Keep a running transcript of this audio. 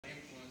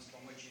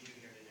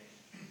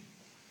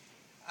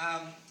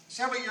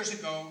Several years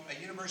ago,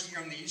 a university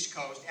on the East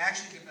Coast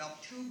actually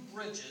developed 2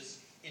 bridges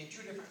in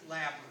 2 different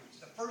lab rooms.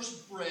 The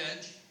first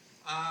bridge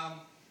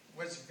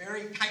was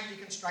very tightly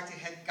constructed,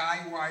 had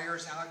guy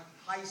wires out,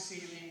 high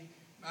ceiling,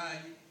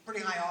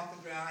 pretty high off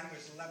the ground. I think it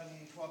was 11,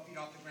 12 feet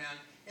off the ground.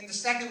 In the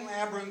second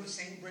lab room, the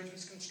same bridge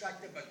was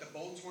constructed, but the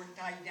bolts weren't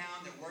tied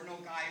down. There were no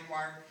guy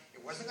wire.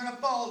 It wasn't going to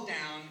fall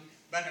down,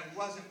 but it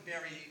wasn't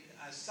very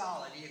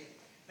solid either.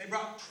 They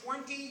brought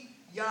 20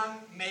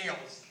 young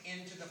males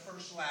into the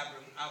first lab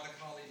room out of the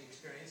college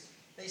experience.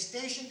 They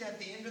stationed at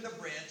the end of the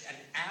bridge an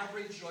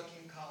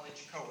average-looking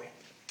college co-ed.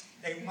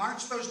 They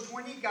marched those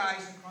 20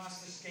 guys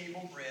across the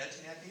stable bridge,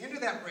 and at the end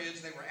of that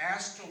bridge, they were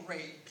asked to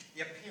rate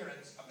the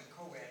appearance of the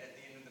co-ed at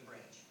the end of the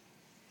bridge.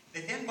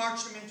 They then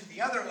marched them into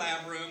the other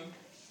lab room,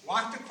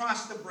 walked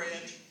across the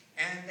bridge,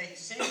 and the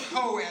same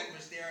co-ed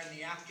was there in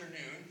the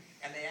afternoon,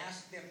 and they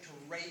asked them to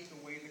rate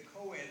the way the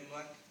co-ed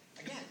looked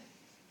again.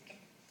 Okay.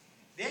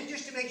 Then,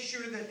 just to make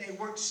sure that they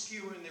weren't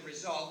skewing the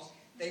results,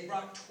 they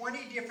brought 20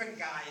 different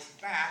guys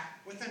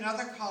back with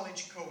another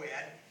college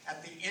co-ed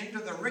at the end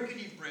of the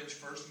rickety bridge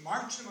first,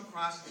 marched them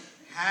across,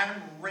 had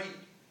them rate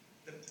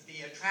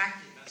the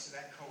attractiveness of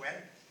that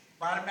co-ed,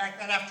 brought them back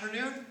that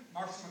afternoon,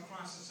 marched them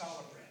across the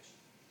solid bridge.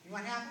 You know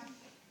what happened?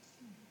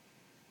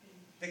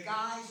 The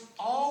guys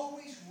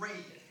always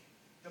rated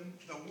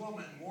the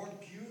woman more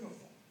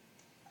beautiful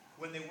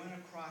when they went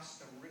across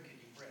the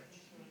rickety bridge.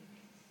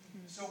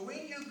 So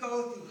when you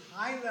go through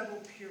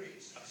high-level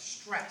periods of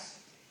stress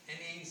and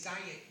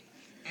anxiety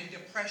and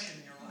depression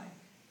in your life,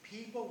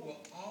 people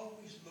will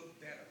always look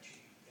better to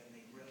you than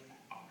they really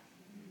are.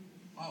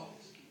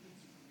 Always.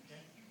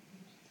 Okay?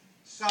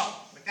 So,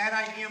 with that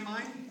idea in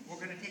mind,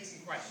 we're going to take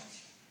some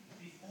questions.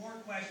 Before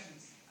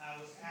questions, I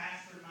was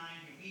asked to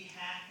remind you, we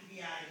have to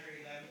be out of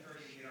here at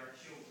 11:30 to get our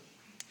children.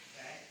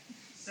 Okay?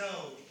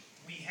 So,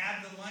 we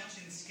have the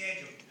luncheon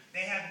scheduled.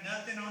 They have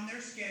nothing on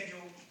their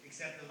schedule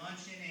except the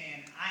luncheon,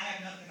 and I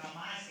have nothing on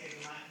my schedule.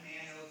 My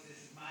command knows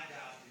this is my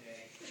job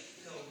today.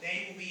 So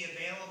they will be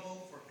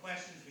available for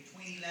questions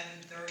between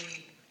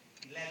 11:30,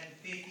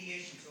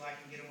 11:50-ish, until I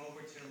can get them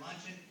over to the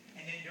luncheon.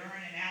 And then during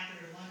and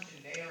after the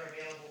luncheon, they are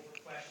available for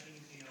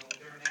questions,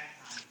 during that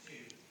time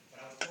too.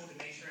 But I was told to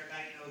make sure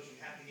everybody knows you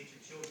have to get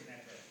your children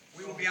at the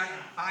We will be out in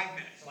 5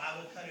 minutes. So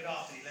I will cut it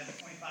off at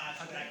 11:25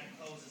 so that I can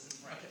close this in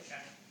front.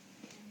 Okay.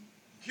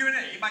 Q&A.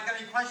 Anybody got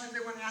any questions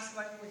they want to ask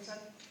like we said?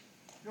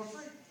 Feel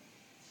free.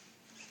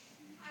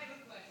 I have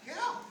a question.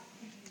 Yeah.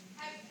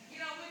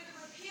 With the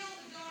repeal of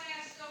the Don't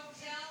Ask, Don't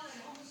Tell and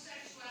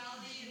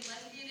homosexuality and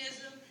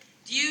lesbianism,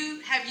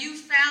 have you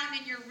found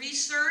in your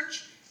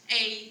research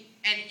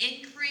an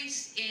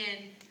increase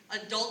in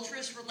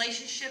adulterous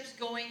relationships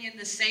going in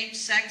the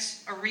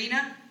same-sex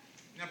arena?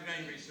 Never done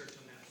any research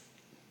on that.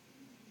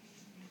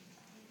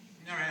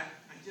 Never have.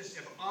 I just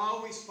have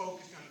always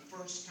focused on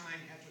first-time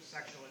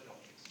heterosexual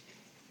adulteries.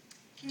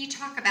 Can you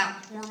talk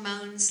about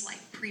hormones like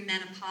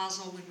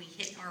premenopausal when we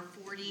hit our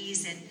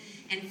 40s and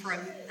for a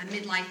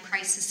midlife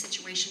crisis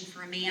situation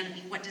for a man? I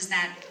mean,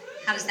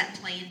 how does that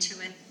play into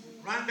it?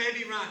 Run,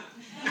 baby, run.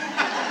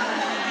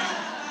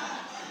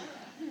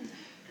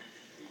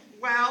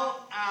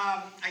 Well,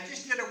 I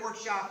just did a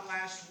workshop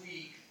last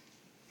week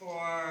for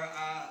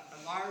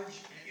a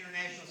large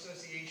international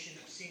association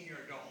of senior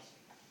adults.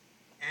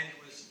 And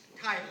it was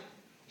titled,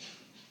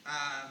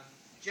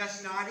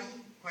 Just Naughty, ?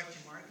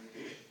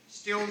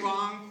 Still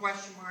Wrong, ?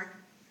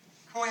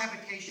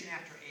 Cohabitation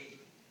after 80.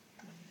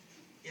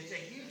 It's a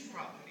huge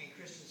problem in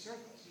Christian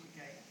circles,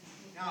 okay?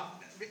 Now,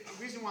 the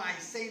reason why I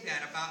say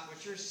that about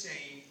what you're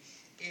saying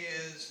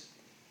is,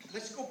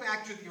 let's go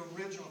back to the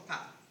original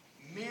thought.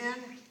 Men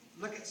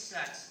look at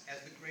sex as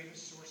the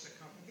greatest source of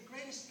comfort. The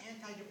greatest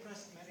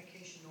antidepressant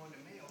medication known to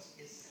males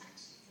is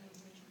sex.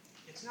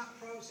 It's not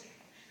Prozac.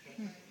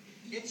 Okay?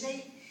 It's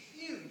a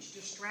huge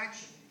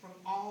distraction from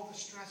all the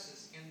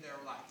stresses in their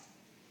life.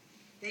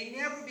 They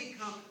never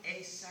become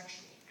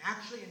asexual.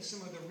 Actually, in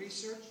some of the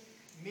research,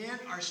 men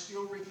are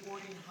still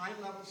reporting high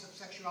levels of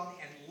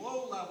sexuality and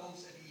low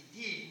levels of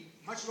ED,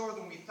 much lower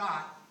than we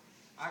thought,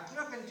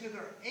 clear up into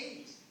their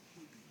 80s.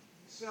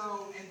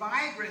 So, and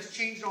Viagra has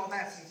changed all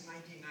that since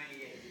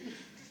 1998.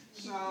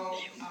 So,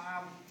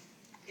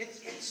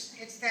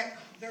 it's that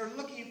they're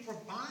looking for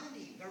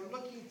bonding, they're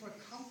looking for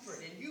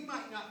comfort, and you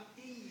might not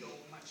feel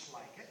much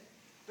like it,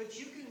 but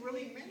you can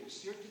really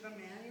minister to the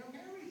man you're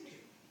married to.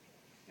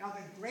 Now,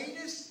 the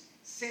greatest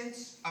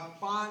sense of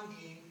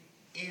bonding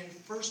in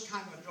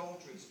first-time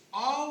adulteries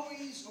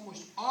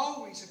almost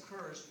always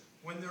occurs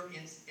when there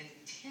is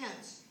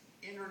intense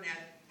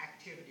internet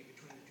activity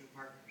between the two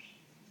partners.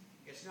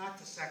 It's not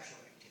the sexual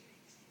activity.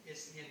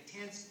 It's the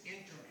intense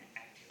internet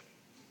activity.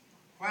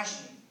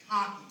 Questioning,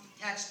 talking,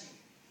 texting,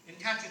 in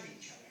touch with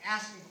each other,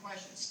 asking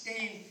questions,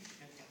 staying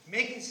in touch,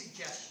 making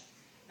suggestions.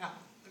 Now,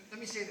 let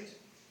me say this.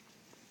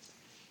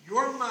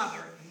 Your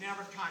mother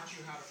never taught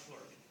you how to flirt.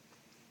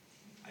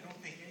 I don't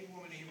think any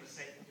woman here would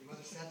say, your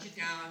mother sat you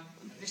down,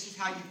 and this is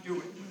how you do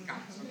it with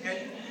guys,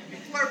 okay? You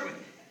flirt with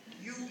it.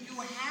 You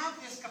have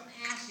this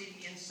capacity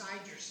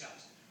inside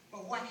yourselves.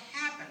 But what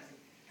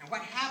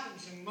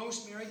happens in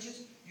most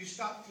marriages, you start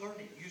stop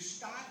flirting. You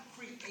stop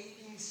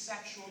creating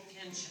sexual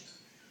tension.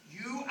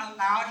 You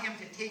allowed him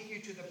to take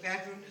you to the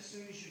bedroom as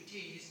soon as you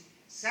teased.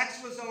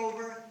 Sex was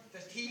over.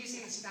 The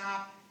teasing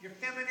stopped. Your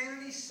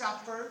femininity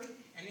suffered.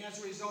 And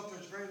as a result,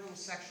 there's very little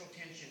sexual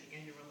tension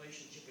in your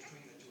relationship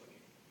between the two of you.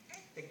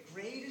 The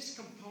greatest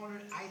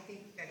component, I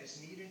think, that is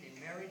needed in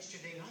marriage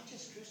today, not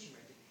just Christian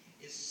marriage,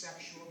 is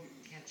sexual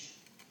tension.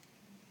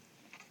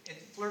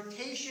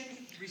 Flirtation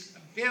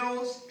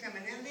builds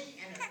femininity,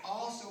 and it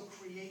also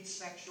creates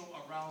sexual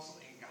arousal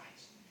in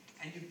guys.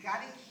 And you've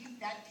got to keep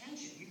that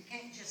tension. You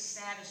can't just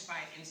satisfy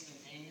it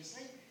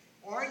instantaneously,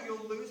 or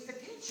you'll lose the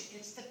tension.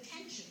 It's the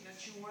tension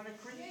that you want to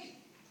create.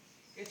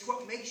 It's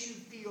what makes you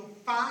feel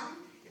fun.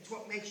 It's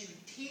what makes you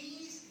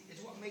tease.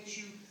 It's what makes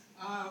you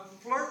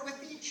flirt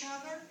with each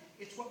other.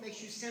 It's what makes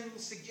you send little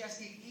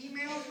suggestive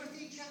emails with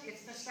each other.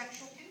 It's the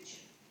sexual tension.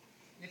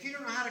 And if you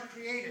don't know how to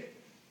create it,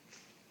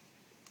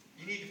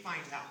 you need to find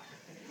out.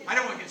 I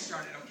don't want to get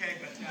started, okay?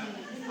 But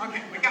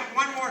okay, we got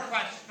one more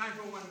question. Time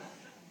for one more.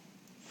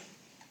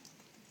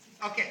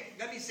 Okay,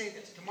 let me say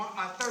this.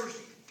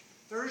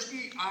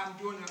 Thursday, I'm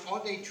doing an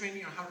all-day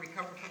training on how to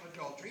recover from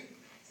adultery.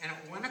 And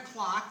at 1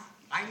 o'clock,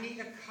 I need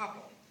a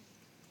couple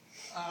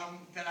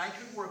that I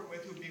could work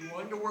with who would be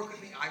willing to work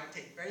with me. I will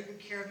take very good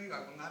care of you.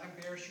 I will not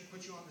embarrass you,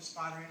 put you on the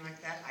spot or anything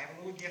like that. I have a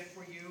little gift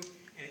for you.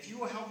 And if you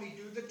will help me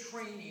do the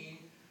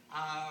training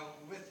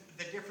with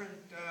the different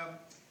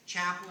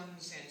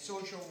chaplains and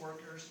social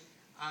workers,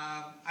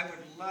 I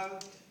would love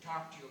to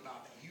talk to you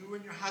about it. You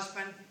and your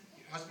husband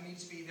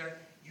needs to be there.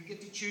 You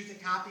get to choose the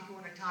topic you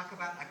want to talk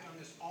about. I've done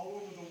this all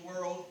over the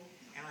world,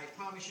 and I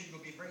promise you,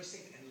 you'll be very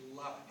safe and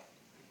love it.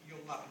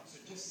 You'll love it. So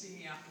just see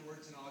me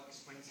afterwards, and I'll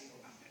explain to you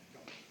about that.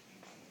 Go.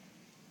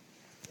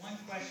 One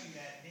question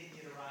that did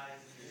get arise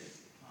in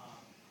this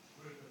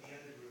group of the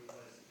other group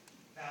was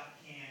about,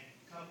 can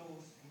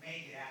couples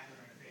make it after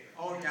an affair?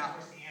 Oh, And yeah. of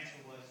course, the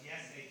answer was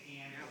yes, they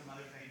can, and some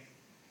other things.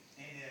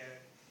 And the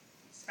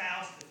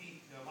spouse, the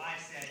wife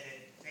said that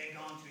they had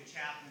gone to a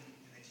chaplain,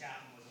 and the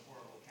chaplain was a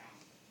horrible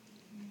counselor.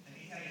 Let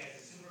me tell you, as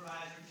a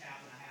supervisor and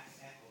chaplain, I have to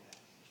echo that.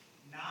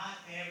 Not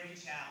every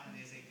chaplain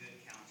is a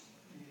good counselor.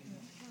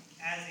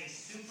 As a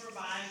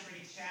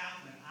supervisory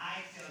chaplain,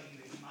 I tell you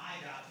it's my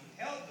job to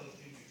help those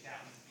junior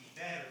chaplains be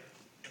better,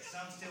 but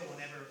some still will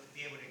never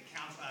be able to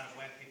counsel out of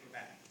a wet paper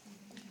bag.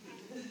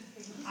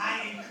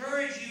 I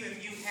encourage you,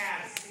 if you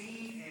have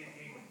seen and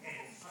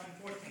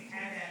unfortunately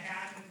had that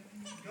happen,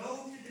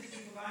 go to the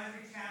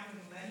supervisory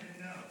chaplain and let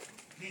them know.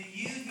 Then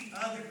use the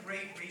other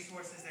great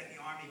resources that the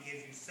Army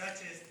gives you,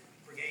 such as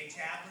brigade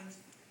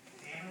chaplains,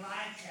 family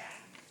life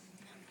chaplains,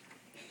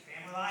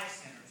 family life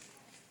centers,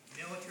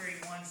 military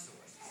one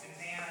source.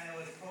 Suzanne, I know,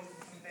 has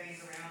posted some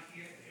things around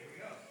here. There we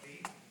go.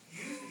 See?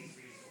 Use these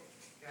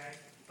resources, okay?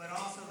 But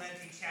also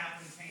let the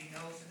chaplains take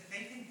notes so that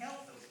they can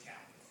help those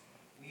chaplains.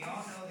 We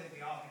all know that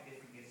we all have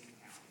different gifts and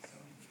talents. So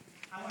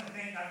I want to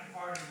thank Dr.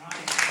 Carter and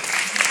Ronnie.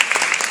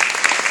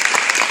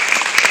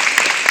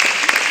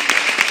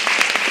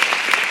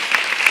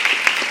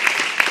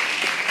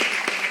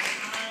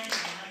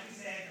 Like we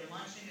said, the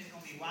luncheon is going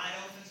to be wide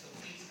open, so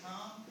please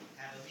come,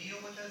 have a meal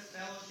with us,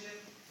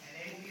 fellowship, and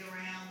they will be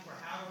around.